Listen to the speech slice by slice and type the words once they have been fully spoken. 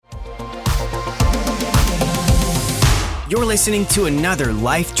You're listening to another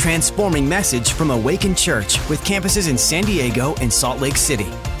life-transforming message from Awaken Church with campuses in San Diego and Salt Lake City.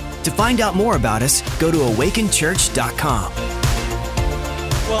 To find out more about us, go to awakenchurch.com.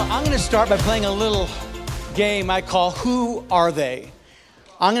 Well, I'm going to start by playing a little game I call Who Are They?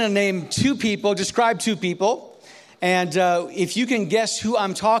 I'm going to name two people, describe two people, and if you can guess who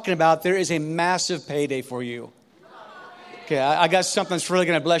I'm talking about, there is a massive payday for you. Okay, I got something that's really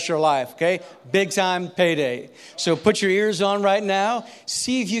going to bless your life, okay? Big time payday. So put your ears on right now.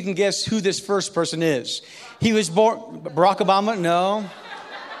 See if you can guess who this first person is. He was born, Barack Obama? No.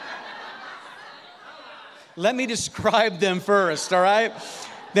 Let me describe them first, all right?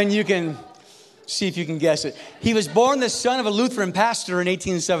 Then you can see if you can guess it. He was born the son of a Lutheran pastor in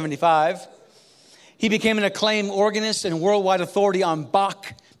 1875. He became an acclaimed organist and worldwide authority on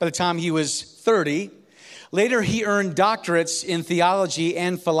Bach by the time he was 30. Later, he earned doctorates in theology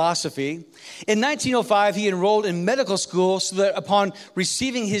and philosophy. In 1905, he enrolled in medical school so that upon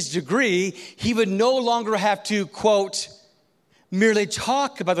receiving his degree, he would no longer have to, quote, merely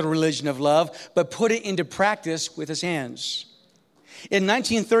talk about the religion of love, but put it into practice with his hands. In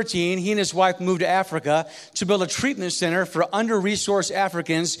 1913, he and his wife moved to Africa to build a treatment center for under-resourced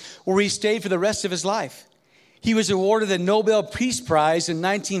Africans where he stayed for the rest of his life. He was awarded the Nobel Peace Prize in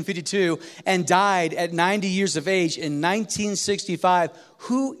 1952 and died at 90 years of age in 1965.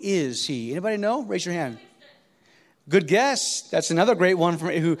 Who is he? Anybody know? Raise your hand. Good guess. That's another great one from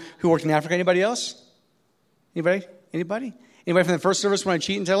who worked in Africa. Anybody else? Anybody? Anybody from the first service want to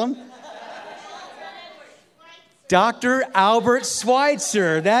cheat and tell him? Dr. Albert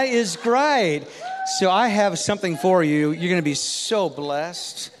Schweitzer. That is great. So I have something for you. You're going to be so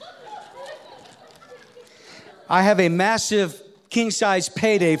blessed. I have a massive king-size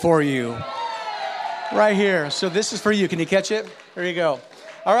payday for you right here. So this is for you. Can you catch it? There you go.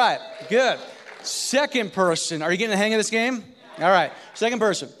 All right, good. Second person. Are you getting the hang of this game? All right, second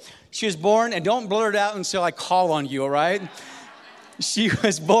person. She was born, and don't blurt it out until I call on you, all right? She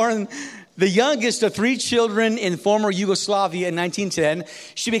was born the youngest of three children in former Yugoslavia in 1910.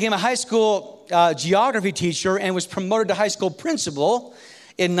 She became a high school geography teacher and was promoted to high school principal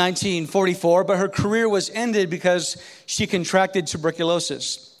in 1944, but her career was ended because she contracted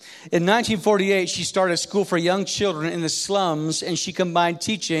tuberculosis. In 1948, she started a school for young children in the slums, and she combined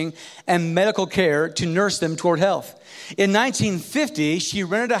teaching and medical care to nurse them toward health. In 1950, she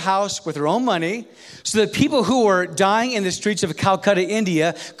rented a house with her own money so that people who were dying in the streets of Calcutta,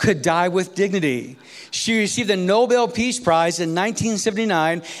 India, could die with dignity. She received the Nobel Peace Prize in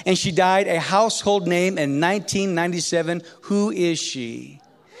 1979, and she died a household name in 1997. Who is she?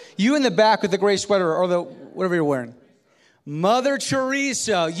 You in the back with the gray sweater or the whatever you're wearing. Mother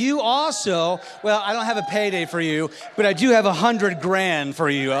Teresa. You also, well, I don't have a payday for you, but I do have $100,000 for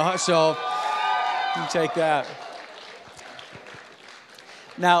you. So you take that.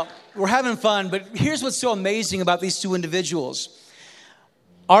 Now, we're having fun, but here's what's so amazing about these two individuals.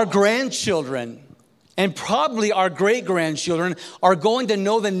 Our grandchildren and probably our great-grandchildren are going to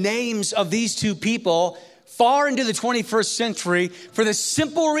know the names of these two people far into the 21st century for the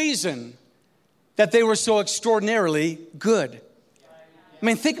simple reason that they were so extraordinarily good. I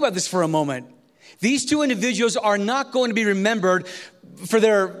mean, think about this for a moment. These two individuals are not going to be remembered for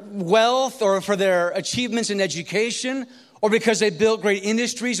their wealth or for their achievements in education or because they built great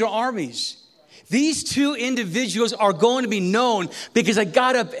industries or armies. These two individuals are going to be known because they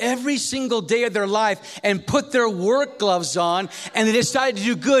got up every single day of their life and put their work gloves on, and they decided to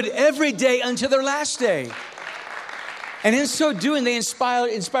do good every day until their last day. And in so doing, they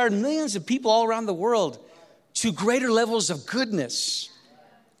inspired millions of people all around the world to greater levels of goodness,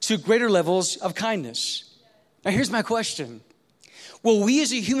 to greater levels of kindness. Now, here's my question. Will we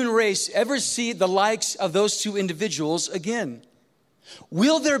as a human race ever see the likes of those two individuals again?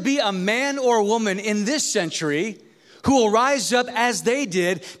 Will there be a man or a woman in this century who will rise up as they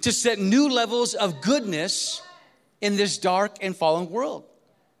did to set new levels of goodness in this dark and fallen world?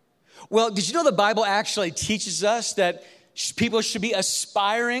 Well, did you know the Bible actually teaches us that people should be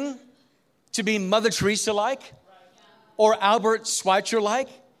aspiring to be Mother Teresa-like or Albert Schweitzer-like?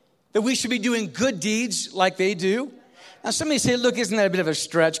 That we should be doing good deeds like they do? Now, somebody say, look, isn't that a bit of a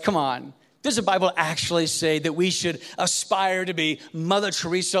stretch? Come on. Does the Bible actually say that we should aspire to be Mother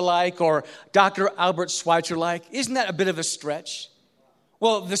Teresa-like or Dr. Albert Schweitzer-like? Isn't that a bit of a stretch?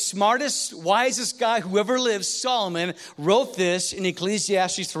 Well, the smartest, wisest guy who ever lived, Solomon, wrote this in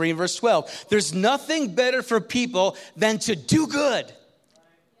Ecclesiastes 3 and verse 12. There's nothing better for people than to do good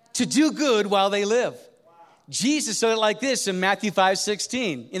while they live. Jesus said it like this in Matthew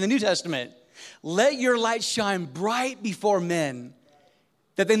 5:16 in the New Testament. Let your light shine bright before men,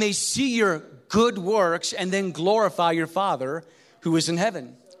 that they may see your good works and then glorify your Father who is in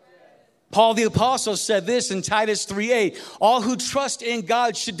heaven. Paul the Apostle said this in Titus 3:8, all who trust in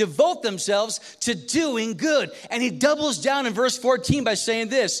God should devote themselves to doing good. And he doubles down in verse 14 by saying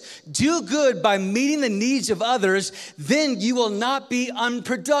this, do good by meeting the needs of others, then you will not be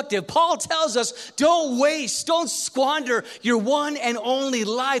unproductive. Paul tells us, don't waste, don't squander your one and only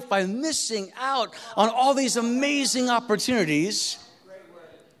life by missing out on all these amazing opportunities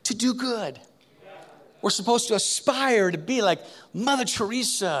to do good. We're supposed to aspire to be like Mother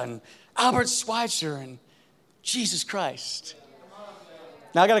Teresa and Albert Schweitzer and Jesus Christ.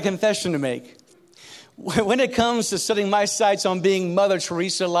 Now I got a confession to make. When it comes to setting my sights on being Mother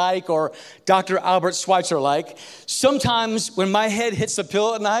Teresa-like or Dr. Albert Schweitzer-like, sometimes when my head hits the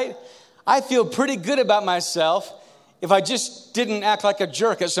pillow at night, I feel pretty good about myself if I just didn't act like a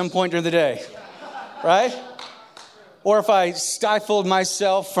jerk at some point during the day, right? Or if I stifled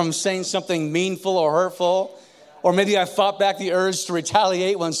myself from saying something meanful or hurtful. Or maybe I fought back the urge to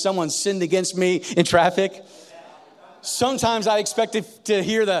retaliate when someone sinned against me in traffic. Sometimes I expected to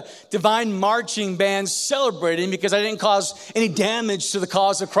hear the divine marching band celebrating because I didn't cause any damage to the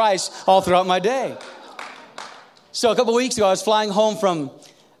cause of Christ all throughout my day. So a couple weeks ago, I was flying home from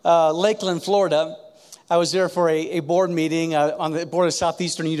Lakeland, Florida. I was there for a board meeting on the board of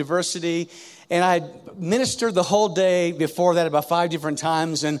Southeastern University. And I had ministered the whole day before that about 5 different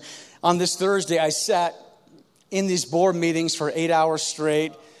times. And on this Thursday, I sat in these board meetings for 8 hours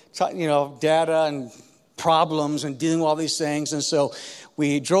straight, data and problems and dealing with all these things. And so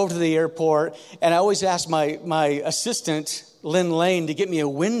we drove to the airport, and I always asked my assistant, Lynn Lane, to get me a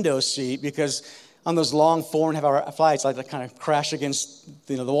window seat because on those long 4.5-hour flights, I kind of crash against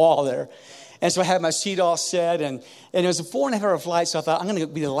the wall there. And so I had my seat all set, and it was a 4.5-hour flight, so I thought, I'm going to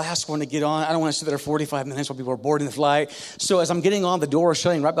be the last one to get on. I don't want to sit there 45 minutes while people are boarding the flight. So as I'm getting on, the door is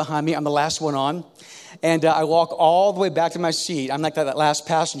shutting right behind me. I'm the last one on. And I walk all the way back to my seat. I'm like that last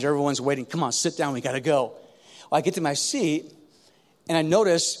passenger. Everyone's waiting. Come on, sit down. We got to go. Well, I get to my seat, and I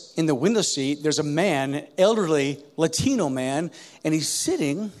notice in the window seat, there's a man, elderly Latino man, and he's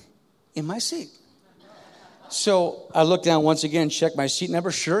sitting in my seat. So I look down once again, check my seat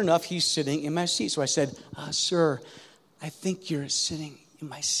number. Sure enough, he's sitting in my seat. So I said, sir, I think you're sitting in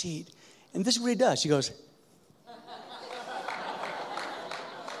my seat. And this is what he does. He goes.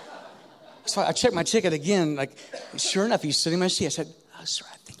 So I checked my ticket again. Like, sure enough, he's sitting in my seat. I said, sir,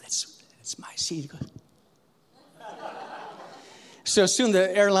 I think that's my seat. He goes. So soon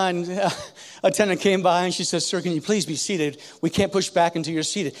the airline attendant came by and she says, sir, can you please be seated? We can't push back until you're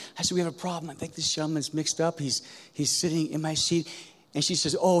seated. I said, we have a problem. I think this gentleman's mixed up. He's sitting in my seat. And she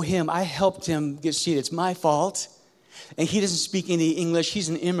says, oh, him. I helped him get seated. It's my fault. And he doesn't speak any English. He's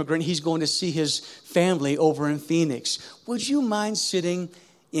an immigrant. He's going to see his family over in Phoenix. Would you mind sitting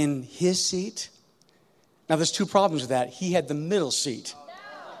in his seat? Now, there's 2 problems with that. He had the middle seat.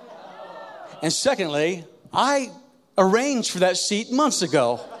 And secondly, I arranged for that seat months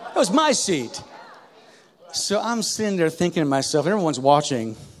ago. It was my seat. So I'm sitting there thinking to myself, and everyone's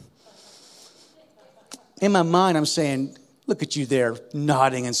watching. In my mind, I'm saying, look at you there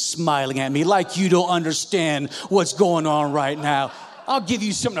nodding and smiling at me like you don't understand what's going on right now. I'll give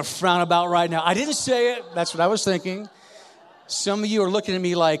you something to frown about right now. I didn't say it. That's what I was thinking. Some of you are looking at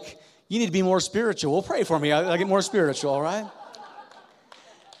me like, you need to be more spiritual. Well, pray for me. I'll get more spiritual, all right?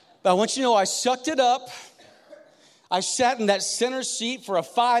 But I want you to know I sucked it up. I sat in that center seat for a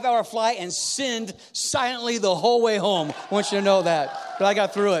 5-hour flight and sinned silently the whole way home. I want you to know that. But I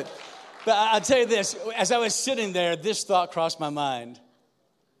got through it. But I'll tell you this. As I was sitting there, this thought crossed my mind.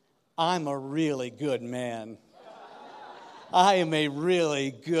 I'm a really good man. I am a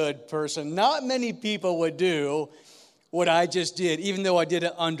really good person. Not many people would do what I just did, even though I did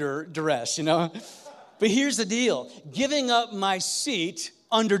it under duress, But here's the deal. Giving up my seat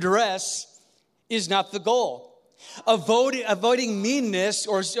under duress is not the goal. Avoiding meanness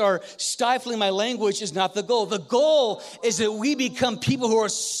or stifling my language is not the goal. The goal is that we become people who are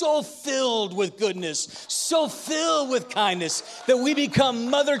so filled with goodness, so filled with kindness, that we become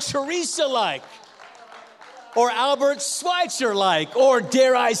Mother Teresa-like, or Albert Schweitzer-like, or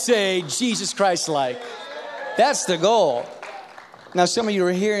dare I say, Jesus Christ-like. That's the goal. Now, some of you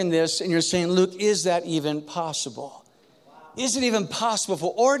are hearing this and you're saying, Luke, is that even possible? Is it even possible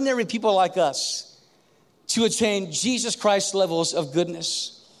for ordinary people like us to attain Jesus Christ levels of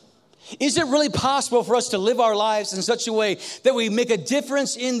goodness? Is it really possible for us to live our lives in such a way that we make a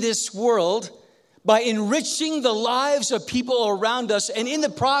difference in this world by enriching the lives of people around us? And in the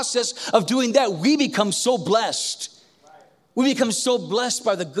process of doing that, we become so blessed. We become so blessed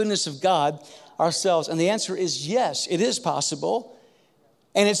by the goodness of God ourselves. And the answer is yes, it is possible.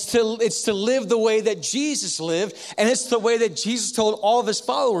 And it's to live the way that Jesus lived, and it's the way that Jesus told all of his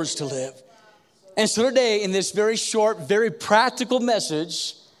followers to live. And so today, in this very short, very practical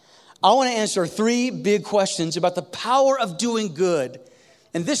message, I want to answer 3 big questions about the power of doing good.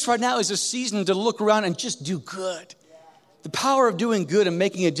 And this right now is a season to look around and just do good. The power of doing good and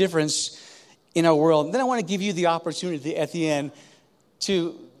making a difference in our world. And then I want to give you the opportunity at the end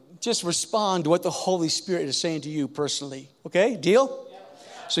to just respond to what the Holy Spirit is saying to you personally. Okay, deal?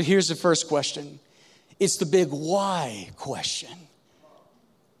 So here's the first question. It's the big why question.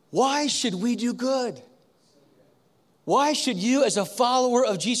 Why should we do good? Why should you, as a follower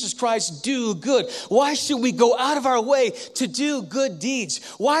of Jesus Christ, do good? Why should we go out of our way to do good deeds?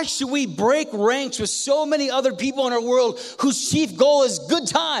 Why should we break ranks with so many other people in our world whose chief goal is good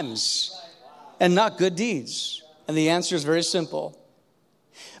times and not good deeds? And the answer is very simple.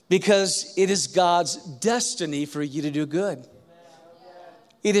 Because it is God's destiny for you to do good.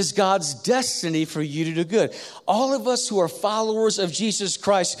 It is God's destiny for you to do good. All of us who are followers of Jesus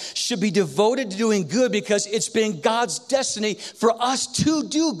Christ should be devoted to doing good because it's been God's destiny for us to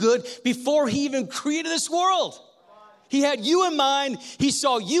do good before he even created this world. He had you in mind. He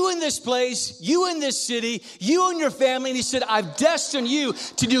saw you in this place, you in this city, you and your family, and he said, I've destined you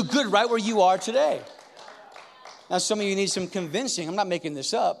to do good right where you are today. Now, some of you need some convincing. I'm not making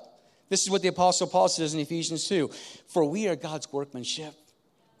this up. This is what the Apostle Paul says in Ephesians 2. For we are God's workmanship,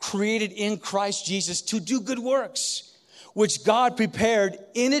 created in Christ Jesus to do good works, which God prepared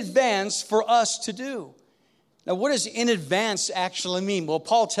in advance for us to do. Now, what does in advance actually mean? Well,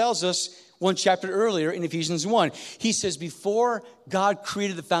 Paul tells us one chapter earlier in Ephesians 1. He says, before God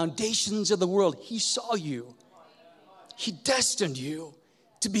created the foundations of the world, he saw you. He destined you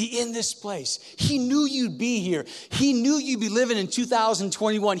to be in this place. He knew you'd be here. He knew you'd be living in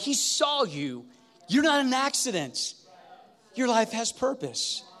 2021. He saw you. You're not an accident. Your life has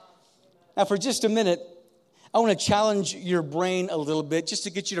purpose. Now, for just a minute, I want to challenge your brain a little bit just to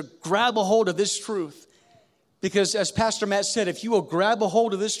get you to grab a hold of this truth. Because as Pastor Matt said, if you will grab a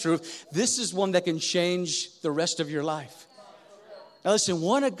hold of this truth, this is one that can change the rest of your life. Now listen,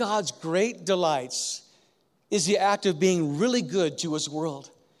 one of God's great delights is the act of being really good to his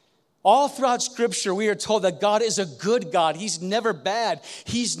world. All throughout Scripture, we are told that God is a good God. He's never bad.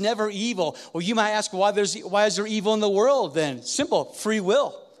 He's never evil. Well, you might ask, why is there evil in the world then? Simple, free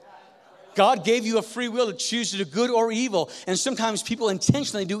will. God gave you a free will to choose to do good or evil. And sometimes people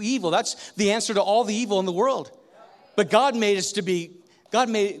intentionally do evil. That's the answer to all the evil in the world. But God made us to be, God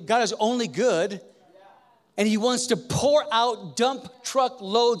is only good. And he wants to pour out dump truck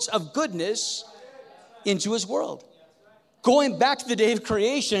loads of goodness into his world. Going back to the day of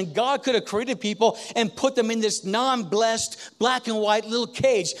creation, God could have created people and put them in this non-blessed black and white little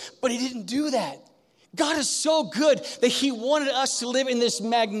cage. But he didn't do that. God is so good that he wanted us to live in this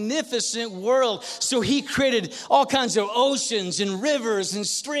magnificent world. So he created all kinds of oceans and rivers and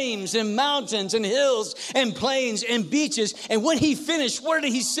streams and mountains and hills and plains and beaches. And when he finished, what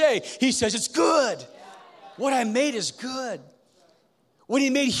did he say? He says, it's good. What I made is good. When he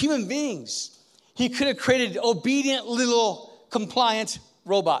made human beings, he could have created obedient little compliant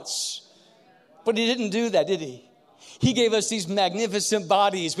robots. But he didn't do that, did he? He gave us these magnificent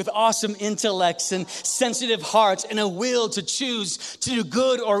bodies with awesome intellects and sensitive hearts and a will to choose to do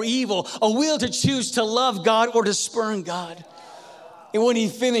good or evil, a will to choose to love God or to spurn God. And when he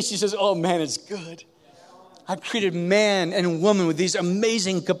finished, he says, oh man, it's good. I've created man and woman with these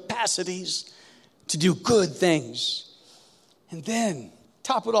amazing capacities to do good things. And then,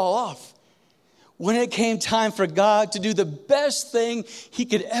 top it all off, when it came time for God to do the best thing he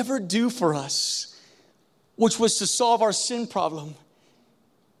could ever do for us, which was to solve our sin problem,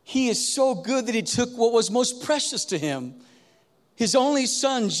 he is so good that he took what was most precious to him, his only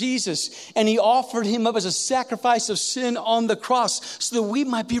son, Jesus, and he offered him up as a sacrifice of sin on the cross so that we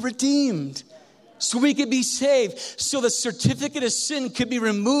might be redeemed, so we could be saved, so the certificate of sin could be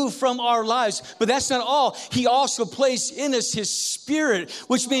removed from our lives. But that's not all. He also placed in us his spirit,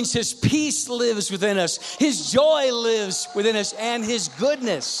 which means his peace lives within us, his joy lives within us, and his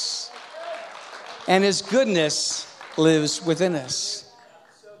goodness. And his goodness lives within us.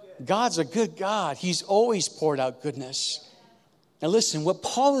 God's a good God. He's always poured out goodness. Now listen, what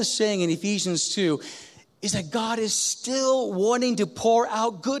Paul is saying in Ephesians 2 is that God is still wanting to pour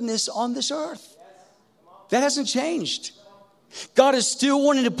out goodness on this earth. That hasn't changed. God is still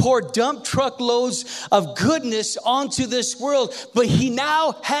wanting to pour dump truck loads of goodness onto this world, but he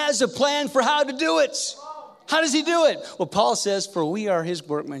now has a plan for how to do it. How does he do it? Well, Paul says, for we are his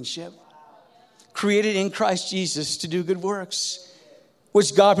workmanship, created in Christ Jesus to do good works,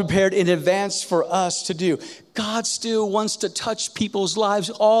 which God prepared in advance for us to do. God still wants to touch people's lives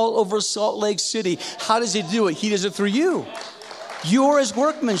all over Salt Lake City. How does he do it? He does it through you. You're his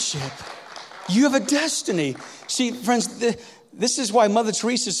workmanship. You have a destiny. See, friends, this is why Mother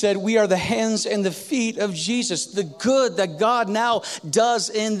Teresa said, we are the hands and the feet of Jesus. The good that God now does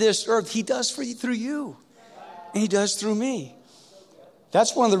in this earth, he does for you, through you. And he does through me.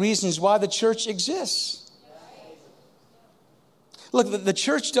 That's one of the reasons why the church exists. Look, the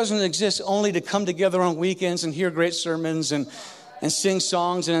church doesn't exist only to come together on weekends and hear great sermons and sing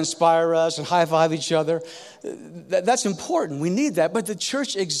songs and inspire us and high-five each other. That's important. We need that. But the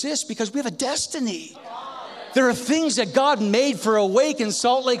church exists because we have a destiny. There are things that God made for Awaken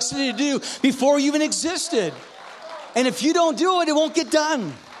Salt Lake City to do before you even existed. And if you don't do it, it won't get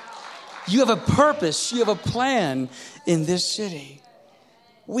done. You have a purpose. You have a plan in this city.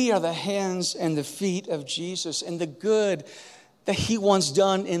 We are the hands and the feet of Jesus, and the good that he wants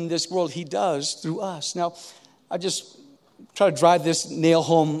done in this world, he does through us. Now, I just try to drive this nail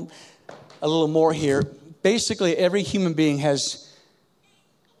home a little more here. Basically, every human being has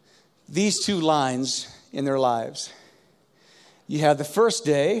these two lines in their lives. You have the first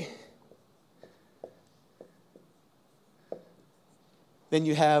day, then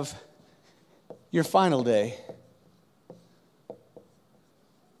you have your final day.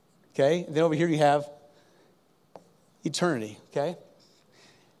 Okay? Then over here you have eternity, okay?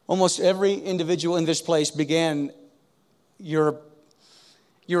 Almost every individual in this place began your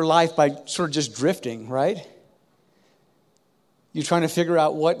life by sort of just drifting, right? You're trying to figure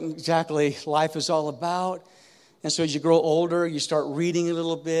out what exactly life is all about. And so as you grow older, you start reading a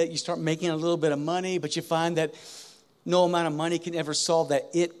little bit, you start making a little bit of money, but you find that no amount of money can ever solve that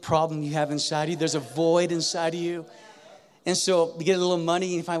it problem you have inside you. There's a void inside of you. And so you get a little money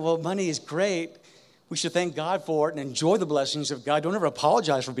and you find, well, money is great. We should thank God for it and enjoy the blessings of God. Don't ever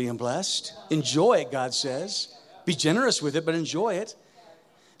apologize for being blessed. Enjoy it, God says. Be generous with it, but enjoy it.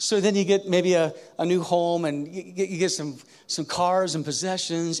 So then you get maybe a new home and you get some cars and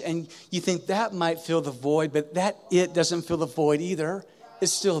possessions, and you think that might fill the void, but that it doesn't fill the void either.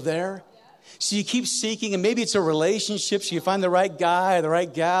 It's still there. So you keep seeking, and maybe it's a relationship, so you find the right guy or the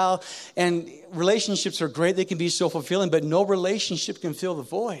right gal, and relationships are great. They can be so fulfilling, but no relationship can fill the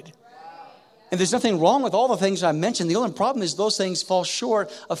void. And there's nothing wrong with all the things I mentioned. The only problem is those things fall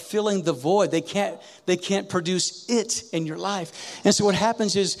short of filling the void. They can't produce it in your life. And so what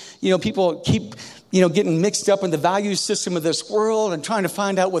happens is, people keep, getting mixed up in the value system of this world and trying to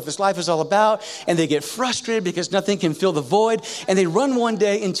find out what this life is all about. And they get frustrated because nothing can fill the void. And they run one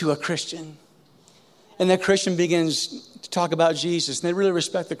day into a Christian. And that Christian begins to talk about Jesus. And they really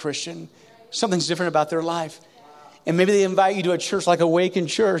respect the Christian. Something's different about their life. And maybe they invite you to a church like Awaken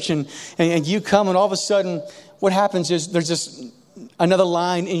Church, and you come, and all of a sudden what happens is there's just another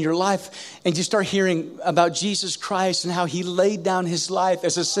line in your life, and you start hearing about Jesus Christ and how he laid down his life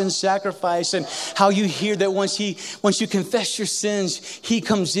as a sin sacrifice, and how you hear that once you confess your sins, he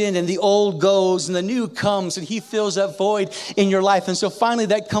comes in and the old goes and the new comes, and he fills that void in your life. And so finally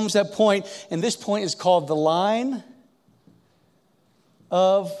that comes that point, and this point is called the line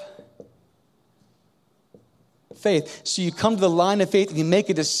of faith. So you come to the line of faith and you make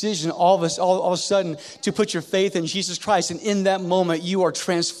a decision all of a sudden to put your faith in Jesus Christ. And in that moment, you are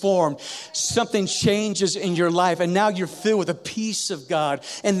transformed. Something changes in your life. And now you're filled with the peace of God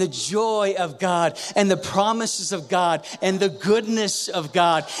and the joy of God and the promises of God and the goodness of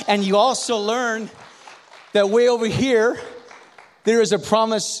God. And you also learn that way over here, there is a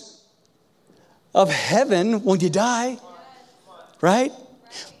promise of heaven when you die. Right?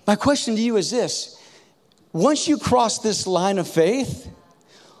 My question to you is this. Once you cross this line of faith,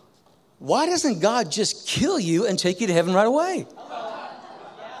 why doesn't God just kill you and take you to heaven right away?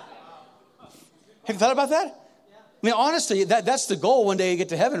 Have you thought about that? I mean, honestly, that's the goal. One day you get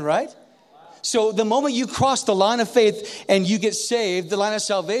to heaven, right? So the moment you cross the line of faith and you get saved, the line of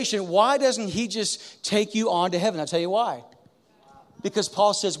salvation, why doesn't he just take you on to heaven? I'll tell you why. Because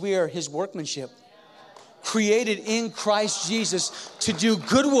Paul says we are his workmanship, created in Christ Jesus to do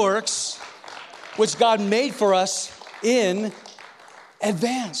good works, which God made for us in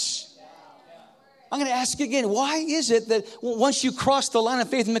advance. I'm going to ask you again, why is it that once you cross the line of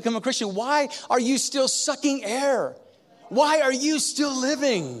faith and become a Christian, why are you still sucking air? Why are you still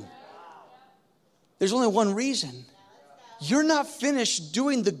living? There's only one reason. You're not finished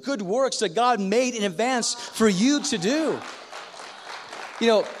doing the good works that God made in advance for you to do.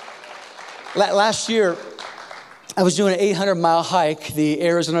 Last year, I was doing an 800-mile hike, the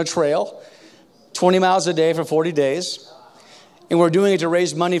Arizona Trail. 20 miles a day for 40 days. And we're doing it to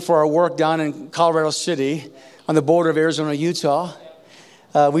raise money for our work down in Colorado City on the border of Arizona, Utah.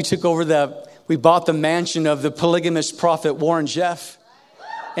 We took over We bought the mansion of the polygamous prophet Warren Jeff,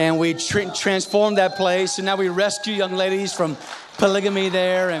 and we transformed that place, and now we rescue young ladies from polygamy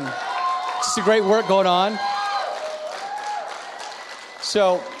there, and just a great work going on.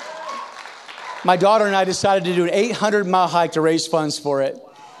 So my daughter and I decided to do an 800-mile hike to raise funds for it.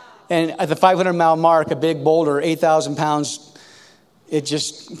 And at the 500-mile mark, a big boulder, 8,000 pounds, it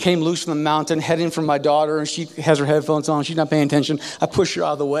just came loose from the mountain, heading for my daughter, and she has her headphones on. She's not paying attention. I push her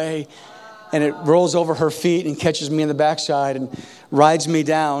out of the way, and it rolls over her feet and catches me in the backside and rides me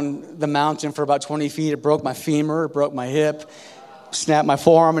down the mountain for about 20 feet. It broke my femur, it broke my hip, snapped my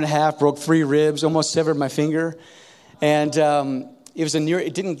forearm in half, broke 3 ribs, almost severed my finger. And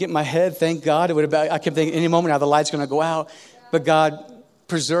it didn't get my head, thank God. I kept thinking, any moment now the light's going to go out. But God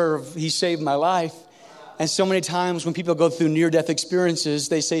preserved, he saved my life. And so many times when people go through near-death experiences,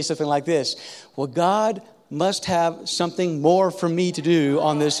 they say something like this: well, God must have something more for me to do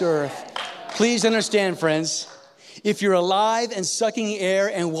on this earth. Please understand, friends, if you're alive and sucking air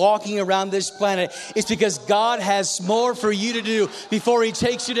and walking around this planet, it's because God has more for you to do before he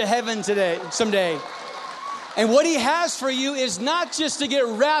takes you to heaven someday. And what he has for you is not just to get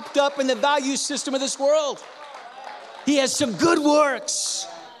wrapped up in the value system of this world. He has some good works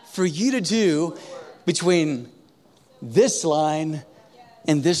for you to do between this line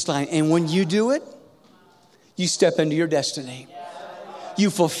and this line. And when you do it, you step into your destiny. You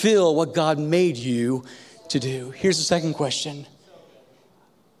fulfill what God made you to do. Here's the second question.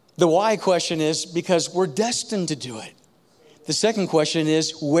 The why question is because we're destined to do it. The second question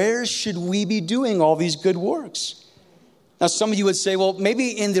is, where should we be doing all these good works? Now, some of you would say, well, maybe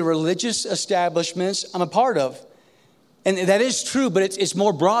in the religious establishments I'm a part of. And that is true, but it's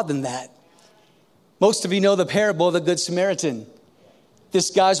more broad than that. Most of you know the parable of the Good Samaritan.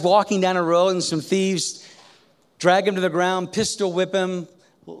 This guy's walking down a road and some thieves drag him to the ground, pistol whip him.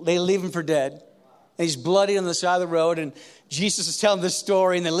 They leave him for dead. And he's bloody on the side of the road. And Jesus is telling this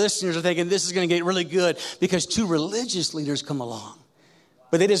story, and the listeners are thinking this is going to get really good because 2 religious leaders come along.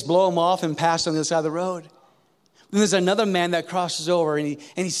 But they just blow him off and pass on the other side of the road. Then there's another man that crosses over, and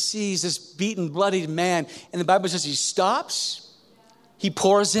he sees this beaten, bloodied man. And the Bible says he stops. He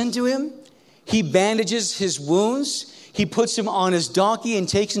pours into him. He bandages his wounds. He puts him on his donkey and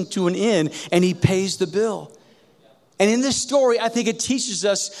takes him to an inn, and he pays the bill. And in this story, I think it teaches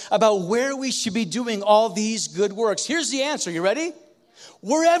us about where we should be doing all these good works. Here's the answer. You ready?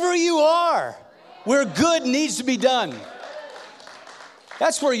 Wherever you are, where good needs to be done.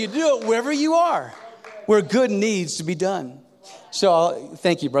 That's where you do it, wherever you are, where good needs to be done. So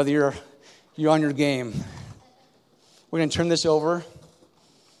thank you, brother. You're on your game. We're going to turn this over.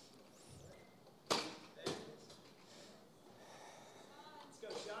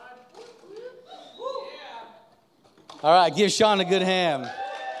 All right, give Sean a good hand.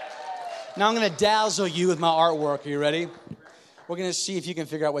 Now I'm going to dazzle you with my artwork. Are you ready? We're going to see if you can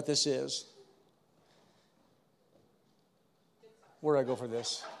figure out what this is. Where do I go for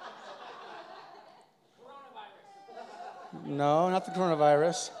this? No, not the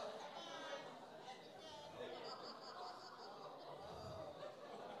coronavirus.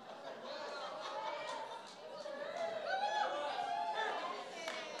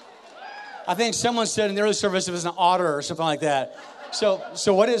 I think someone said in the early service it was an otter or something like that. So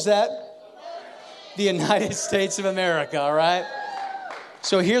what is that? The United States of America, all right?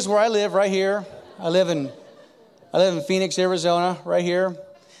 So here's where I live, right here. I live in Phoenix, Arizona, right here.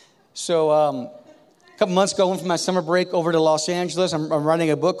 So a couple months ago, I went from my summer break over to Los Angeles. I'm writing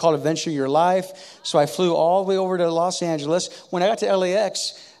a book called Adventure Your Life. So I flew all the way over to Los Angeles. When I got to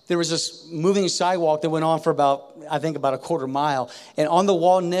LAX, there was this moving sidewalk that went on for about a quarter mile. And on the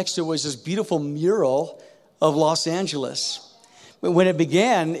wall next to it was this beautiful mural of Los Angeles. But when it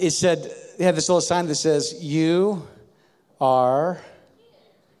began, it had this little sign that says, "You are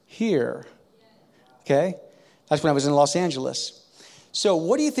here." Okay? That's when I was in Los Angeles. So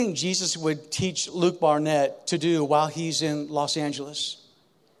what do you think Jesus would teach Luke Barnett to do while he's in Los Angeles?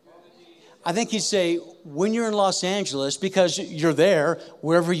 I think he'd say, when you're in Los Angeles, because you're there,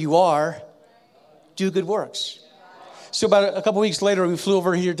 wherever you are, do good works. So about a couple weeks later, we flew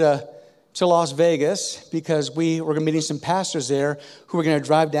over here to Las Vegas because we were meeting some pastors there who were going to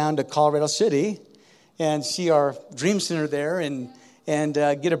drive down to Colorado City and see our Dream Center there and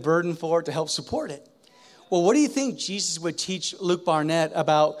get a burden for it to help support it. Well, what do you think Jesus would teach Luke Barnett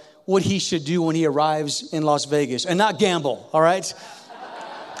about what he should do when he arrives in Las Vegas? And not gamble, all right?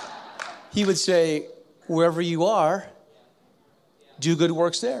 He would say, wherever you are, do good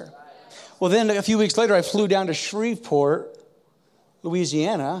works there. Well, then a few weeks later, I flew down to Shreveport,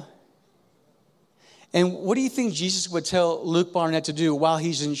 Louisiana, And what do you think Jesus would tell Luke Barnett to do while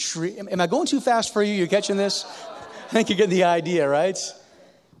he's in Sri? Am I going too fast for you? You're catching this? I think you're getting the idea, right?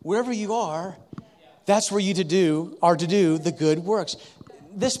 Wherever you are, that's where you are to do the good works.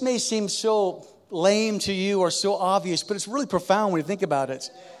 This may seem so lame to you or so obvious, but it's really profound when you think about it.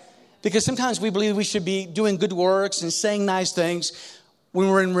 Because sometimes we believe we should be doing good works and saying nice things when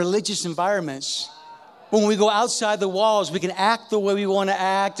we're in religious environments. When we go outside the walls, we can act the way we want to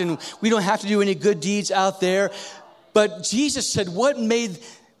act, and we don't have to do any good deeds out there. But Jesus said what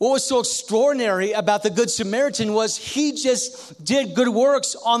was so extraordinary about the Good Samaritan was he just did good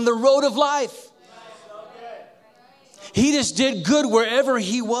works on the road of life. He just did good wherever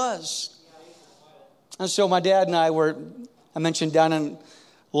he was. And so my dad and I mentioned down in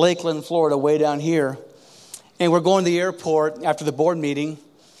Lakeland, Florida, way down here. And we're going to the airport after the board meeting.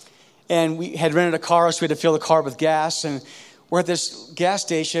 And we had rented a car, so we had to fill the car with gas. And we're at this gas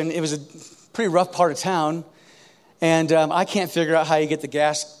station. It was a pretty rough part of town. And I can't figure out how you get the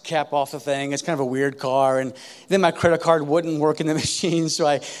gas cap off the thing. It's kind of a weird car. And then my credit card wouldn't work in the machine. So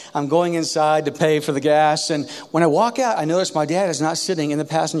I'm going inside to pay for the gas. And when I walk out, I notice my dad is not sitting in the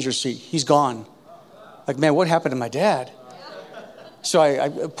passenger seat. He's gone. Like, man, what happened to my dad? So I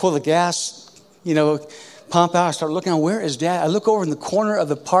pull the gas, pump out. I start looking, where is Dad? I look over in the corner of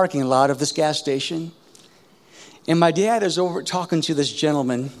the parking lot of this gas station. And my dad is over talking to this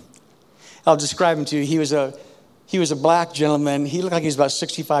gentleman. I'll describe him to you. He was a black gentleman. He looked like he was about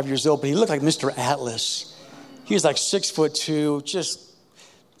 65 years old, but he looked like Mr. Atlas. He was like 6'2", just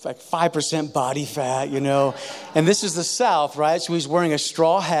like 5% body fat, And this is the South, right? So he's wearing a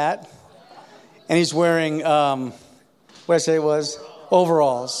straw hat. And he's wearing, what did I say it was?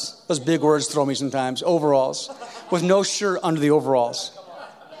 Overalls. Those big words throw me sometimes. Overalls. With no shirt under the overalls.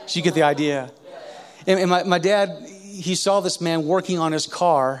 So you get the idea. And my dad, he saw this man working on his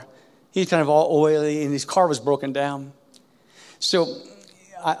car. He's kind of all oily, and his car was broken down. So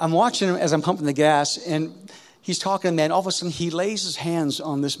I'm watching him as I'm pumping the gas, and he's talking to the man. All of a sudden, he lays his hands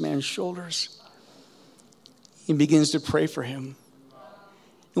on this man's shoulders. He begins to pray for him.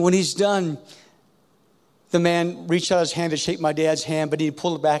 And when he's done, the man reached out his hand to shake my dad's hand, but he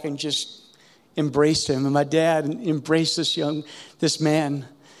pulled it back and just embraced him. And my dad embraced this man.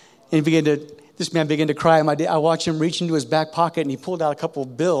 And this man began to cry. And I watched him reach into his back pocket, and he pulled out a couple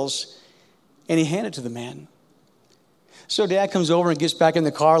of bills, and he handed it to the man. So Dad comes over and gets back in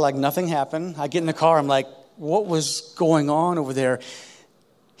the car like nothing happened. I get in the car. I'm like, what was going on over there?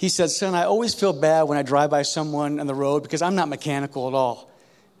 He said, son, I always feel bad when I drive by someone on the road because I'm not mechanical at all.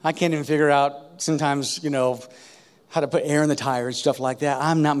 I can't even figure out sometimes, how to put air in the tire and stuff like that.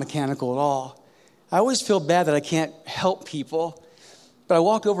 I'm not mechanical at all. I always feel bad that I can't help people. But I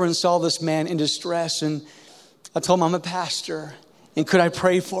walked over and saw this man in distress, and I told him I'm a pastor, and could I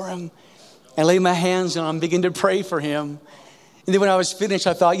pray for him? I laid my hands on him, began to pray for him. And then when I was finished,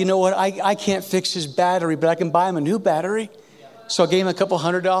 I thought, you know what? I can't fix his battery, but I can buy him a new battery. So I gave him a couple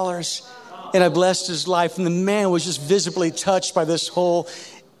 $100, and I blessed his life. And the man was just visibly touched by this whole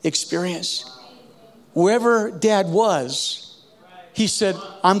experience. Wherever Dad was, he said,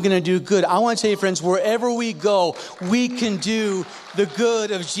 I'm going to do good. I want to tell you, friends, wherever we go, we can do the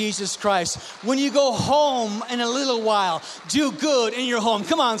good of Jesus Christ. When you go home in a little while, do good in your home.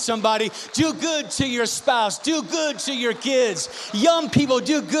 Come on, somebody. Do good to your spouse. Do good to your kids. Young people,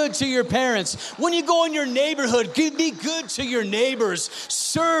 do good to your parents. When you go in your neighborhood, be good to your neighbors.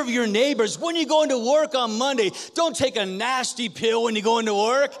 Serve your neighbors. When you go into work on Monday, don't take a nasty pill when you go into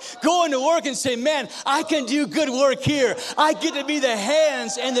work. Go into work and say, man, I can do good work here. I get to be the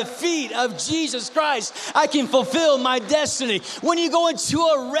hands and the feet of Jesus Christ. I can fulfill my destiny. When you go into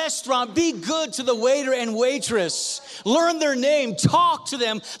a restaurant, be good to the waiter and waitress. Learn their name. Talk to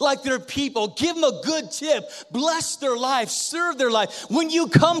them like they're people. Give them a good tip. Bless their life. Serve their life. When you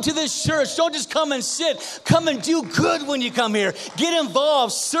come to this church, don't just come and sit. Come and do good when you come here. Get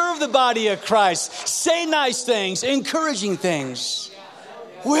involved. Serve the body of Christ. Say nice things, encouraging things.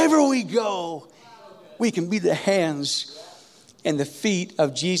 Wherever we go, we can be the hands and the feet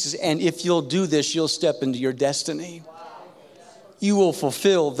of Jesus. And if you'll do this, you'll step into your destiny. You will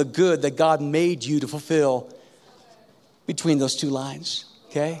fulfill the good that God made you to fulfill between those two lines.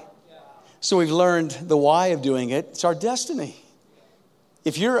 Okay? So we've learned the why of doing it. It's our destiny.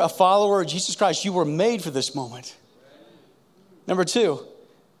 If you're a follower of Jesus Christ, you were made for this moment. Number 2,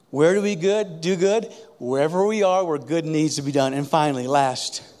 where do we do good? Wherever we are, where good needs to be done. And finally,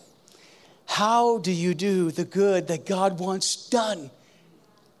 last, how do you do the good that God wants done?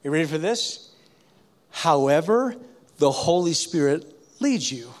 You ready for this? However the Holy Spirit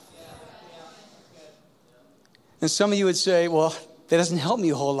leads you. And some of you would say, well, that doesn't help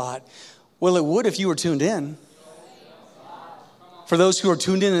me a whole lot. Well, it would if you were tuned in. For those who are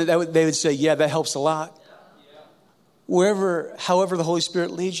tuned in, they would say, yeah, that helps a lot. However the Holy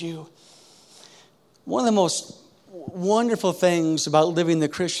Spirit leads you. One of the most wonderful things about living the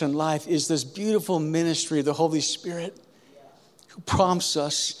Christian life is this beautiful ministry of the Holy Spirit who prompts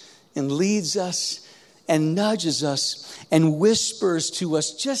us and leads us and nudges us and whispers to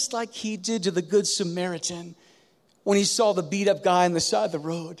us just like he did to the Good Samaritan when he saw the beat up guy on the side of the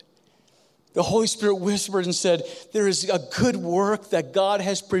road. The Holy Spirit whispered and said, there is a good work that God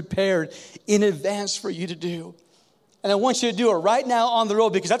has prepared in advance for you to do. And I want you to do it right now on the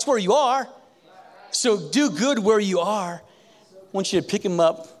road because that's where you are. So do good where you are. I want you to pick him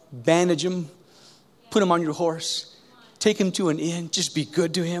up, bandage him, put him on your horse, take him to an inn, just be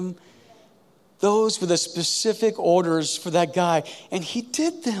good to him. Those were the specific orders for that guy. And he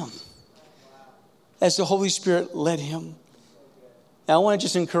did them as the Holy Spirit led him. Now, I want to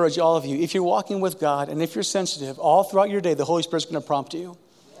just encourage all of you, if you're walking with God and if you're sensitive, all throughout your day, the Holy Spirit's going to prompt you.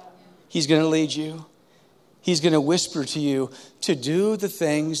 He's going to lead you. He's going to whisper to you to do the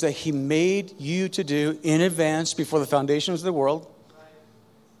things that he made you to do in advance before the foundations of the world.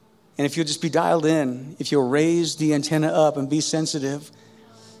 And if you'll just be dialed in, if you'll raise the antenna up and be sensitive,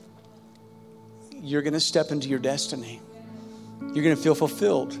 you're going to step into your destiny. You're going to feel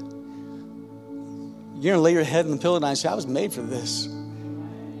fulfilled. You're going to lay your head in the pillow tonight and say, I was made for this.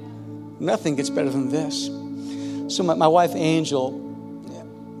 Nothing gets better than this. So my wife, Angel,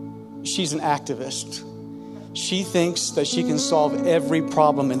 she's an activist. She thinks that she can solve every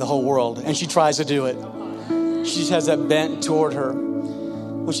problem in the whole world, and she tries to do it. She just has that bent toward her.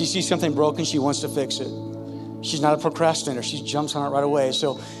 When she sees something broken, she wants to fix it. She's not a procrastinator. She jumps on it right away.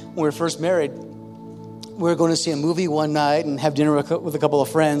 So when we were first married, we were going to see a movie one night and have dinner with a couple of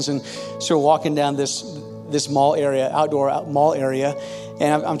friends, and so we're walking down this mall area, outdoor mall area,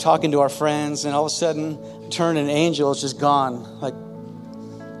 and I'm talking to our friends, and all of a sudden, turn and Angel is just gone. Like,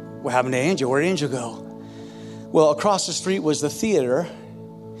 what happened to Angel? Where'd Angel go? Well, across the street was the theater,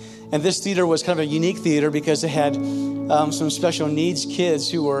 and this theater was kind of a unique theater because it had some special needs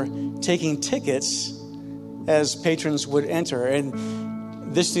kids who were taking tickets as patrons would enter,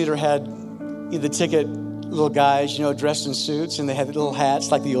 and this theater had the ticket little guys, dressed in suits, and they had little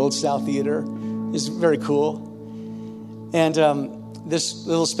hats like the Old South Theater. It was very cool. And this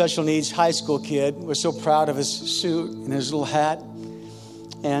little special needs high school kid was so proud of his suit and his little hat.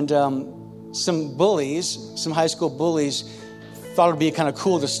 And some high school bullies, thought it would be kind of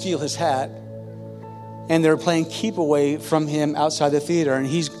cool to steal his hat. And they were playing keep away from him outside the theater. And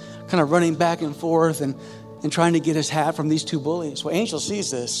he's kind of running back and forth and trying to get his hat from these two bullies. Well, Angel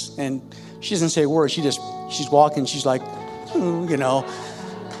sees this, and she doesn't say a word. She's walking. She's like, and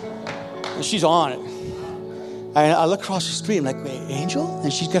she's on it. I look across the street. I'm like, wait, Angel?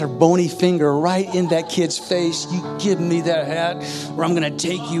 And she's got her bony finger right in that kid's face. You give me that hat or I'm going to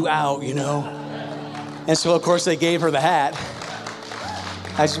take you out, And so, of course, they gave her the hat.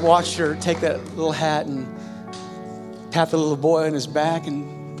 I just watched her take that little hat and pat the little boy on his back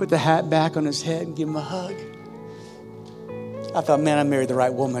and put the hat back on his head and give him a hug. I thought, man, I married the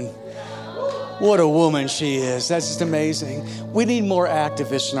right woman. What a woman she is. That's just amazing. We need more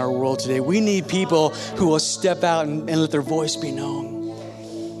activists in our world today. We need people who will step out and let their voice be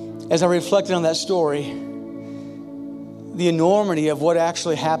known. As I reflected on that story, the enormity of what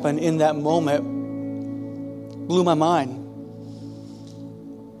actually happened in that moment blew my mind.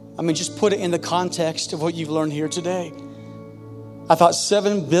 I mean, just put it in the context of what you've learned here today. I thought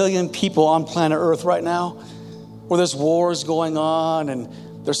 7 billion people on planet Earth right now, where there's wars going on and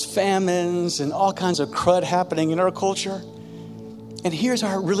there's famines and all kinds of crud happening in our culture. And here's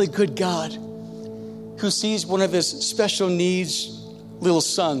our really good God who sees one of his special needs little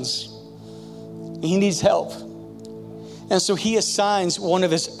sons. He needs help. And so he assigns one of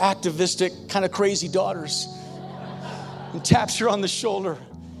his activistic, kind of crazy daughters and taps her on the shoulder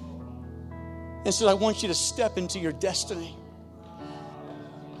and says, I want you to step into your destiny.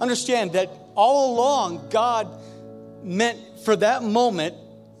 Understand that all along, God meant for that moment,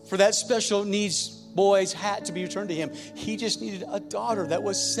 for that special needs boy's hat to be returned to him. He just needed a daughter that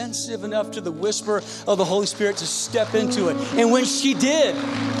was sensitive enough to the whisper of the Holy Spirit to step into it. And when she did,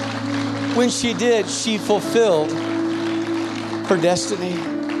 she fulfilled her destiny.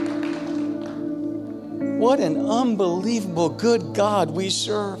 What an unbelievable good God we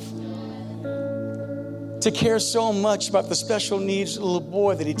serve. To care so much about the special needs little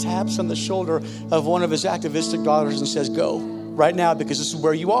boy that he taps on the shoulder of one of his activistic daughters and says, go right now because this is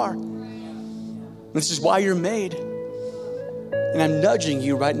where you are. This is why you're made. And I'm nudging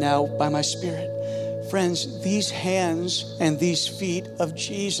you right now by my Spirit. Friends, these hands and these feet of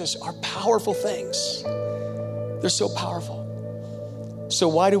Jesus are powerful things. They're so powerful. So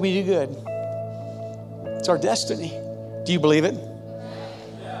why do we do good? It's our destiny. Do you believe it?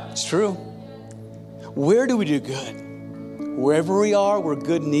 It's true. Where do we do good? Wherever we are, where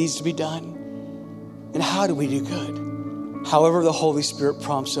good needs to be done. And how do we do good? However the Holy Spirit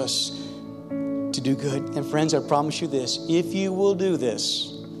prompts us to do good. And friends, I promise you this, if you will do this,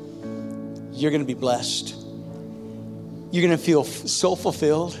 you're going to be blessed. You're going to feel so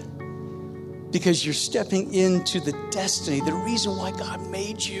fulfilled because you're stepping into the destiny, the reason why God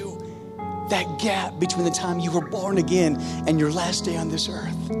made you. That gap between the time you were born again and your last day on this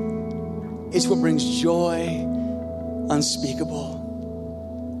earth is what brings joy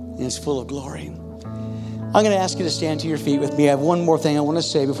unspeakable and is full of glory. I'm going to ask you to stand to your feet with me. I have one more thing I want to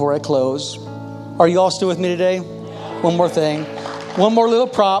say before I close. Are you all still with me today? One more thing. One more little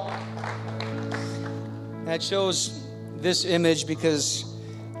prop. I chose this image because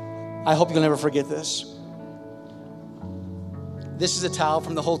I hope you'll never forget this. This is a towel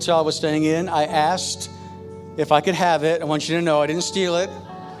from the hotel I was staying in. I asked if I could have it. I want you to know I didn't steal it.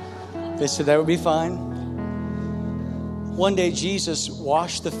 They said that would be fine. One day, Jesus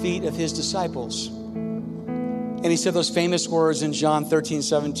washed the feet of his disciples. And he said those famous words in John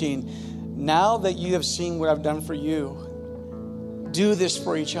 13:17. Now that you have seen what I've done for you, do this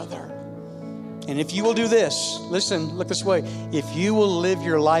for each other. And if you will do this, listen, look this way. If you will live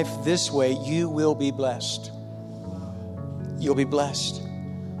your life this way, you will be blessed. You'll be blessed.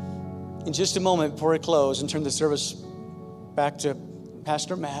 In just a moment before I close and turn the service back to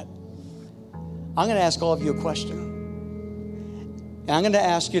Pastor Matt, I'm going to ask all of you a question. And I'm going to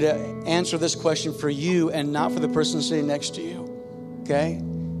ask you to answer this question for you and not for the person sitting next to you. Okay?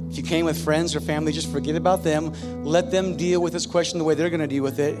 If you came with friends or family, just forget about them. Let them deal with this question the way they're going to deal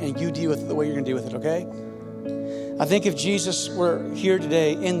with it, and you deal with it the way you're going to deal with it, okay? I think if Jesus were here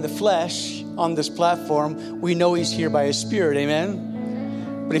today in the flesh on this platform, we know he's here by his Spirit,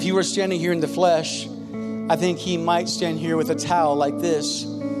 amen? But if you were standing here in the flesh, I think he might stand here with a towel like this,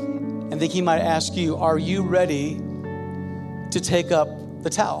 and think he might ask you, are you ready to take up the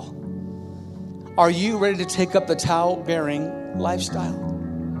towel? Are you ready to take up the towel-bearing lifestyle?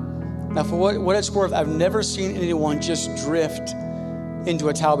 Now, for what it's worth, I've never seen anyone just drift into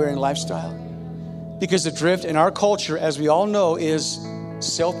a towel-bearing lifestyle. Because the drift in our culture, as we all know, is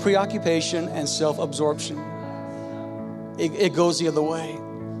self-preoccupation and self-absorption. It goes the other way.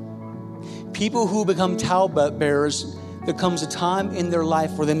 People who become towel bearers, there comes a time in their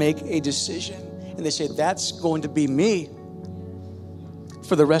life where they make a decision. And they say, that's going to be me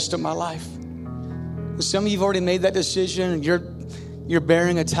for the rest of my life. Some of you have already made that decision and you're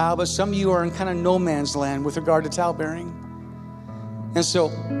bearing a towel, but some of you are in kind of no man's land with regard to towel bearing. And so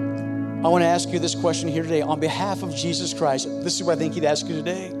I want to ask you this question here today on behalf of Jesus Christ. This is what I think he'd ask you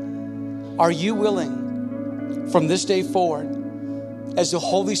today. Are you willing from this day forward, as the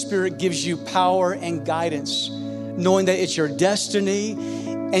Holy Spirit gives you power and guidance, knowing that it's your destiny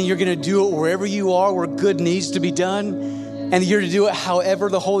and you're going to do it wherever you are, where good needs to be done, and you're to do it however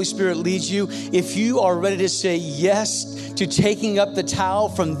the Holy Spirit leads you? If you are ready to say yes to taking up the towel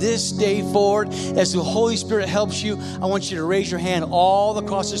from this day forward, as the Holy Spirit helps you, I want you to raise your hand all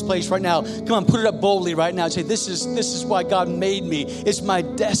across this place right now. Come on, put it up boldly right now and say, this is why God made me. It's my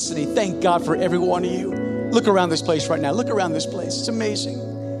destiny. Thank God for every one of you. Look around this place right now. Look around this place. It's amazing.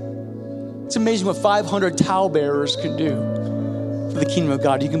 It's amazing what 500 towel bearers can do for the kingdom of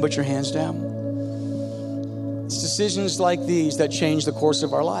God. You can put your hands down. It's decisions like these that change the course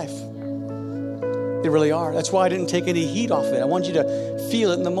of our life. They really are. That's why I didn't take any heat off it. I want you to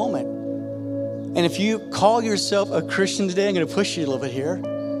feel it in the moment. And if you call yourself a Christian today, I'm going to push you a little bit here,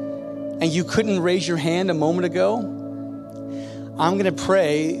 and you couldn't raise your hand a moment ago, I'm going to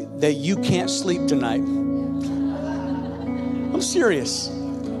pray that you can't sleep tonight. I'm serious.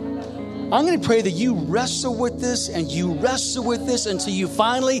 I'm going to pray that you wrestle with this and you wrestle with this until you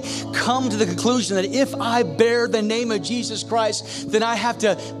finally come to the conclusion that if I bear the name of Jesus Christ, then I have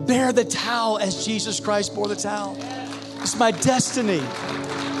to bear the towel as Jesus Christ bore the towel. It's my destiny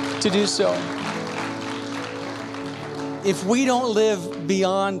to do so. If we don't live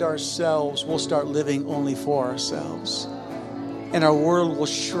beyond ourselves, we'll start living only for ourselves. And our world will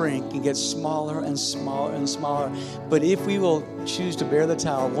shrink and get smaller and smaller and smaller. But if we will choose to bear the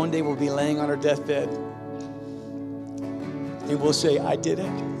towel, one day we'll be laying on our deathbed. And we'll say, I did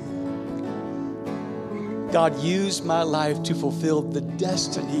it. God used my life to fulfill the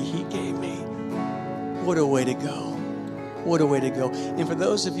destiny he gave me. What a way to go. What a way to go. And for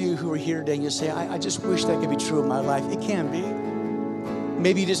those of you who are here today and you say, I just wish that could be true in my life. It can be.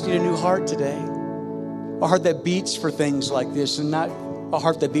 Maybe you just need a new heart today. A heart that beats for things like this and not a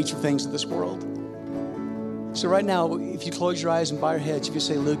heart that beats for things of this world. So right now, if you close your eyes and bow your heads, if you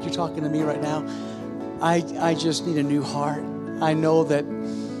say, Luke, you're talking to me right now, I just need a new heart. I know that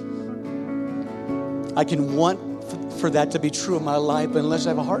I can want for that to be true in my life, but unless I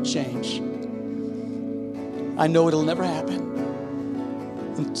have a heart change, I know it'll never happen.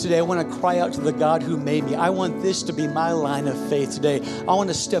 And today I want to cry out to the God who made me. I want this to be my line of faith today. I want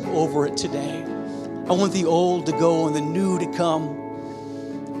to step over it today. I want the old to go and the new to come.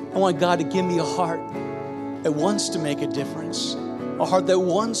 I want God to give me a heart that wants to make a difference, a heart that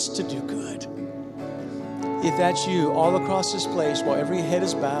wants to do good. If that's you, all across this place, while every head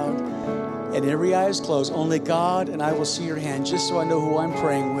is bowed and every eye is closed, only God and I will see your hand, just so I know who I'm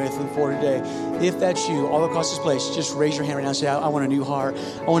praying with and for today. If that's you, all across this place, just raise your hand right now and say, I want a new heart.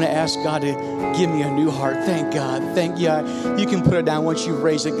 I want to ask God to give me a new heart. Thank God. You can put it down once you've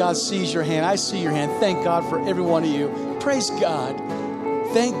raised it. God sees your hand. I see your hand. Thank God for every one of you. Praise God.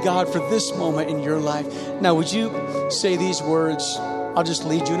 Thank God for this moment in your life. Now, would you say these words? I'll just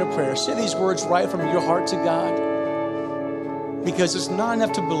lead you in a prayer. Say these words right from your heart to God. Because it's not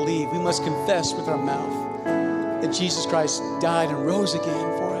enough to believe. We must confess with our mouth that Jesus Christ died and rose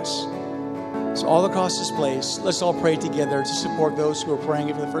again for us. So all across this place, let's all pray together to support those who are praying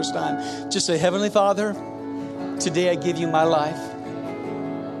it for the first time. Just say, Heavenly Father, today I give you my life.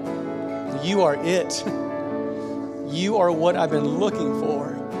 You are it. You are what I've been looking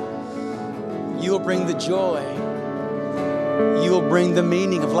for. You will bring the joy. You will bring the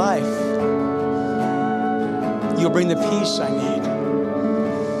meaning of life. You'll bring the peace I need.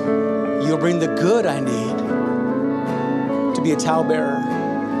 You'll bring the good I need to be a towel-bearer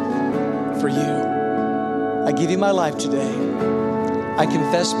for you. I give you my life today. I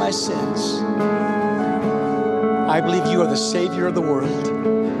confess my sins. I believe you are the Savior of the world.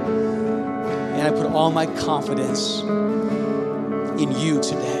 And I put all my confidence in you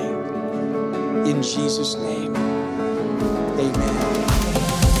today. In Jesus' name, amen.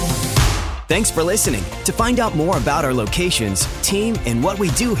 Thanks for listening. To find out more about our locations, team, and what we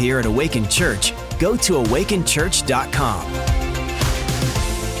do here at Awaken Church, go to awakenchurch.com.